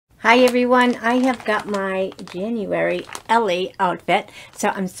Hi everyone, I have got my January Ellie outfit, so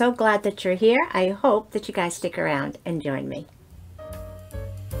I'm so glad that you're here. I hope that you guys stick around and join me.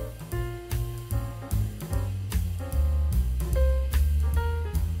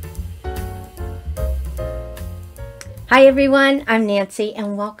 Hi everyone, I'm Nancy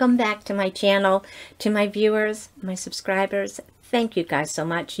and welcome back to my channel. To my viewers, my subscribers, thank you guys so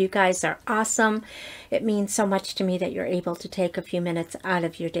much. You guys are awesome. It means so much to me that you're able to take a few minutes out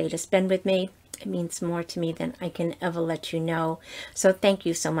of your day to spend with me. It means more to me than I can ever let you know. So thank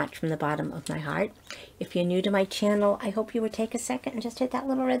you so much from the bottom of my heart. If you're new to my channel, I hope you would take a second and just hit that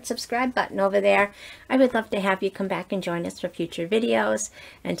little red subscribe button over there. I would love to have you come back and join us for future videos.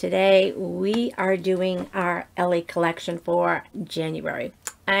 And today we are doing our Ellie collection for January.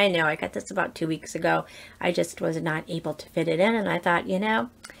 I know I got this about 2 weeks ago. I just was not able to fit it in, and I thought, you know,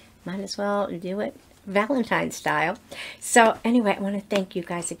 might as well do it Valentine's style. So anyway, I want to thank you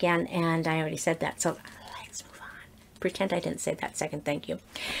guys again, and I already said that, so let's move on. Pretend I didn't say that second thank you.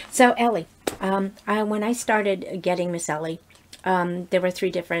 So Ellie, when I started getting Miss Ellie, there were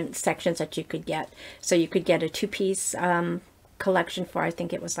 3 different sections that you could get. So you could get a 2-piece collection for, I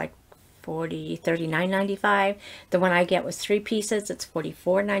think it was like $39.95. The one I get was 3 pieces. It's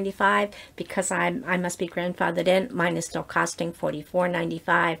 $44.95. Because I must be grandfathered in, mine is still costing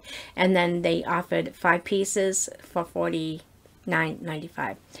 $44.95. And then they offered 5 pieces for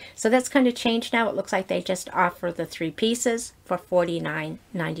 $49.95. So that's kind of changed now. It looks like they just offer the 3 pieces for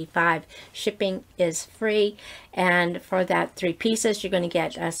 $49.95. Shipping is free, and for that 3 pieces you're going to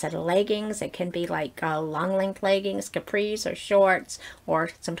get a set of leggings. It can be like long length leggings, capris, or shorts,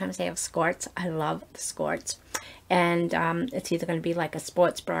 or sometimes they have skirts. I love the skirts. And it's either going to be like a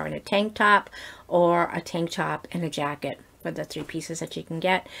sports bra and a tank top, or a tank top and a jacket for the 3 pieces that you can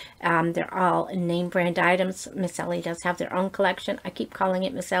get. They're all name brand items. Miss Ellie does have their own collection. I keep calling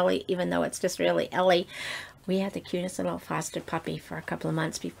it Miss Ellie, even though it's just really Ellie. We had the cutest little foster puppy for a couple of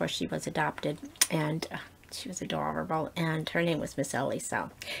months before she was adopted, and she was adorable, and her name was Miss Ellie.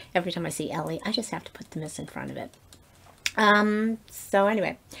 So every time I see Ellie, I just have to put the Miss in front of it. So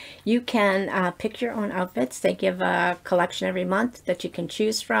anyway, you can pick your own outfits. They give a collection every month that you can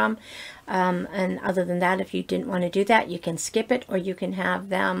choose from, and other than that, if you didn't want to do that, you can skip it, or you can have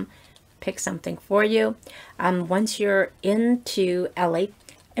them pick something for you. Once you're into Ellie,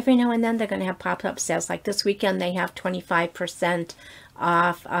 every now and then they're going to have pop-up sales. Like this weekend they have 25%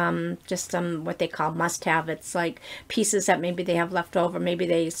 off just some what they call must-have. It's like pieces that maybe they have left over. Maybe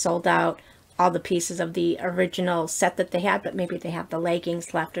they sold out all the pieces of the original set that they had, but maybe they have the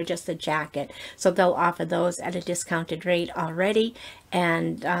leggings left or just the jacket. So they'll offer those at a discounted rate already.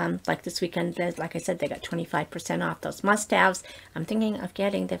 And like this weekend, like I said, they got 25% off those must-haves. I'm thinking of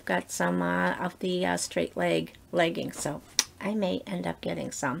getting, they've got some of the straight leg leggings, so I may end up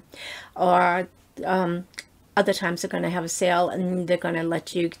getting some. Or other times they're going to have a sale and they're going to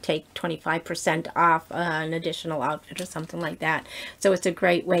let you take 25% off an additional outfit or something like that. So it's a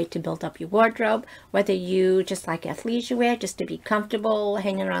great way to build up your wardrobe, whether you just like athleisure wear, just to be comfortable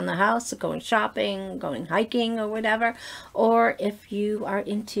hanging around the house, going shopping, going hiking, or whatever. Or if you are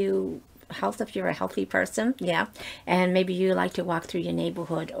into health, if you're a healthy person, yeah, and maybe you like to walk through your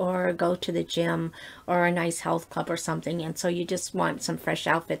neighborhood or go to the gym or a nice health club or something, and so you just want some fresh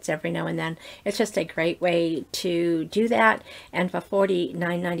outfits every now and then, it's just a great way to do that. And for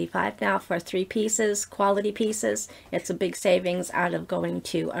 $49.95 now for 3 pieces, quality pieces, it's a big savings out of going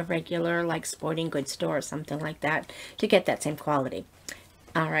to a regular like sporting goods store or something like that to get that same quality.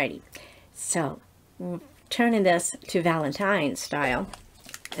 Alrighty, so turning this to Valentine's style.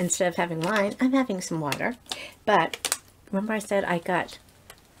 Instead of having wine, I'm having some water. But remember I said I got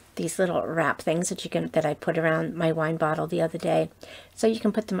these little wrap things that you can, that I put around my wine bottle the other day. So you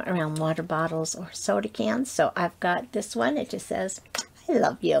can put them around water bottles or soda cans. So I've got this one. It just says, I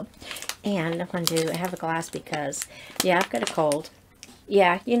love you. And I'm going to have a glass because, yeah, I've got a cold.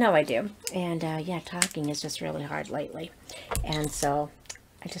 Yeah, you know I do. And yeah, talking is just really hard lately. And so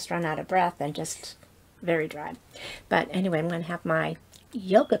I just run out of breath and just very dry. But anyway, I'm going to have my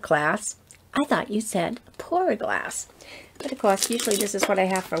yoga class. I thought you said pour a glass, but of course usually this is what I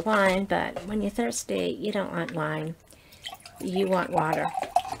have for wine. But when you're thirsty, you don't want wine, you want water,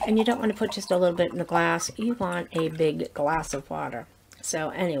 and you don't want to put just a little bit in the glass, you want a big glass of water. So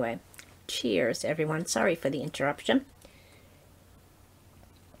anyway, cheers everyone. Sorry for the interruption.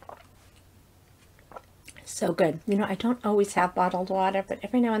 So good. You know, I don't always have bottled water, but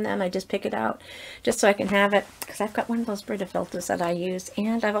every now and then I just pick it out just so I can have it, because I've got one of those Brita filters that I use,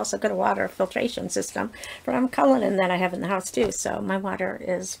 and I've also got a water filtration system from Cullinan that I have in the house too. So my water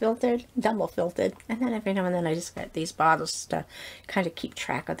is filtered, double filtered, and then every now and then I just get these bottles to kind of keep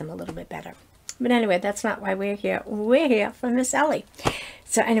track of them a little bit better. But anyway, that's not why we're here. We're here for Miss Ellie.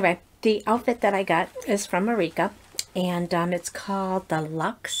 So anyway, the outfit that I got is from Marika, and it's called the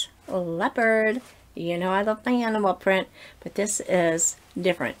Luxe Leopard. You know, I love my animal print, but this is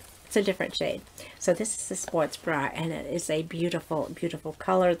different. It's a different shade. So this is a sports bra, and it is a beautiful, beautiful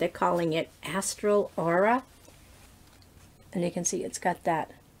color. They're calling it Astral Aura. And you can see it's got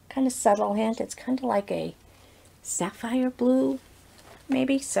that kind of subtle hint. It's kind of like a sapphire blue,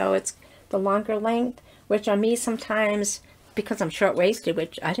 maybe. So it's the longer length, which on me sometimes, because I'm short-waisted,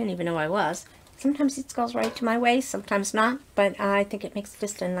 which I didn't even know I was, sometimes it goes right to my waist, sometimes not. But I think it makes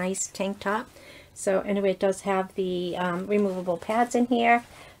just a nice tank top. So anyway, it does have the removable pads in here,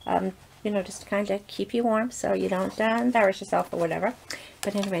 you know, just to kind of keep you warm so you don't embarrass yourself or whatever.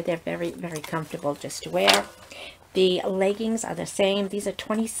 But anyway, they're very, very comfortable just to wear. The leggings are the same. These are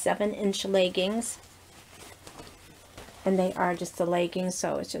 27-inch leggings. And they are just the leggings,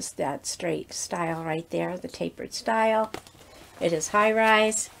 so it's just that straight style right there, the tapered style. It is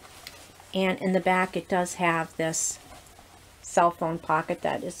high-rise. And in the back, it does have this cell phone pocket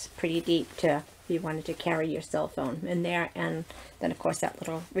that is pretty deep to, if you wanted to carry your cell phone in there, and then of course that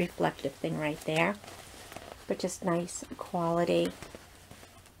little reflective thing right there. But just nice quality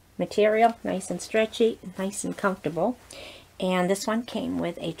material, nice and stretchy, nice and comfortable. And this one came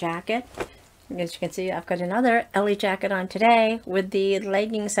with a jacket. As you can see, I've got another Ellie jacket on today with the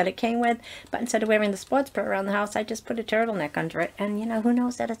leggings that it came with, but instead of wearing the sports bra around the house, I just put a turtleneck under it. And you know, who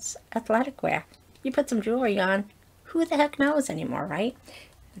knows that it's athletic wear? You put some jewelry on, who the heck knows anymore, right?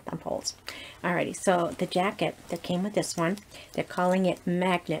 Thumb holes. Alrighty, so the jacket that came with this one, they're calling it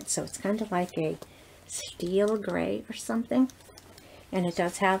Magnet, so it's kind of like a steel gray or something. And it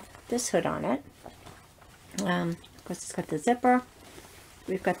does have this hood on it. Of course, it's got the zipper.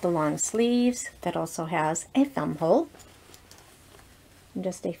 We've got the long sleeves that also has a thumb hole. And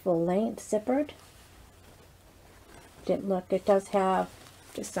just a full length zippered. It does have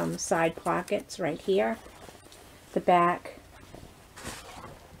just some side pockets right here. The back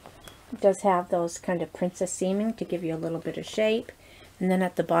does have those kind of princess seaming to give you a little bit of shape. And then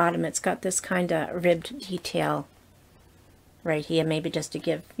at the bottom, it's got this kind of ribbed detail right here, maybe just to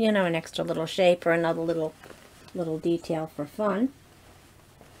give, you know, an extra little shape or another little detail for fun.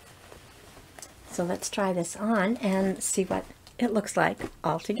 So let's try this on and see what it looks like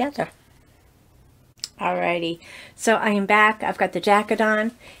all together. Alrighty, so I am back. I've got the jacket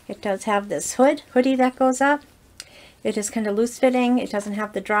on. It does have this hoodie that goes up. It is kind of loose fitting. It doesn't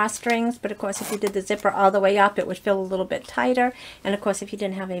have the drawstrings, but of course if you did the zipper all the way up, it would feel a little bit tighter. And of course if you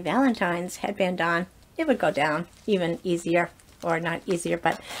didn't have a Valentine's headband on, it would go down even easier, or not easier,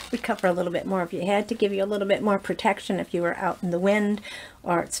 but would cover a little bit more of your head to give you a little bit more protection if you were out in the wind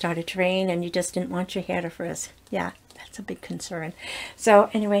or it started to rain and you just didn't want your hair to frizz. Yeah, that's a big concern. So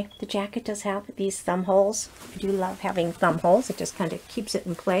anyway, the jacket does have these thumb holes. I do love having thumb holes. It just kind of keeps it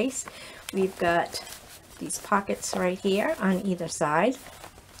in place. We've got these pockets right here on either side.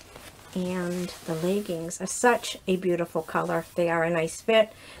 And the leggings are such a beautiful color. They are a nice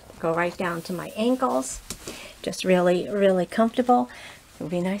fit. They go right down to my ankles. Just really, really comfortable. It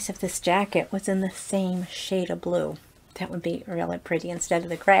would be nice if this jacket was in the same shade of blue. That would be really pretty instead of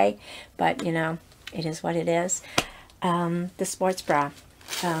the gray. But, you know, it is what it is. The sports bra.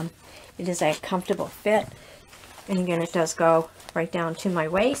 It is a comfortable fit. And again, it does go right down to my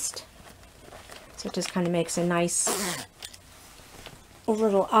waist. So it just kind of makes a nice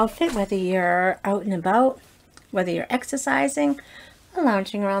little outfit, whether you're out and about, whether you're exercising, or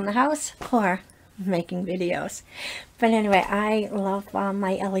lounging around the house, or making videos. But anyway, I love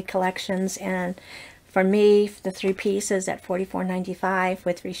my Ellie collections, and for me, the 3 pieces at $44.95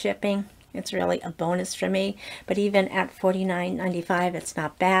 with free shipping, it's really a bonus for me. But even at $49.95, it's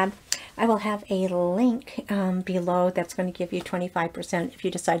not bad. I will have a link below that's going to give you 25%. If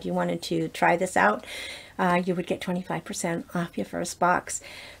you decide you wanted to try this out, you would get 25% off your first box.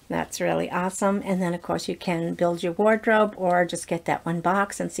 That's really awesome. And then of course you can build your wardrobe or just get that one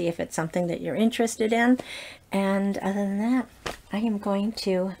box and see if it's something that you're interested in. And other than that, I am going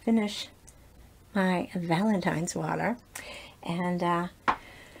to finish my Valentine's water and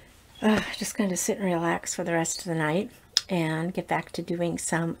just going to sit and relax for the rest of the night and get back to doing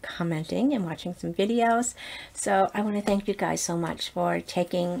some commenting and watching some videos. So I want to thank you guys so much for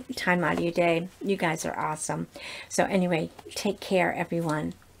taking time out of your day. You guys are awesome. So anyway, take care,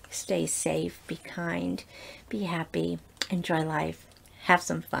 everyone. Stay safe, be kind, be happy, enjoy life, have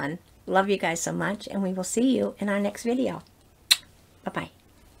some fun. Love you guys so much, and we will see you in our next video. Bye-bye.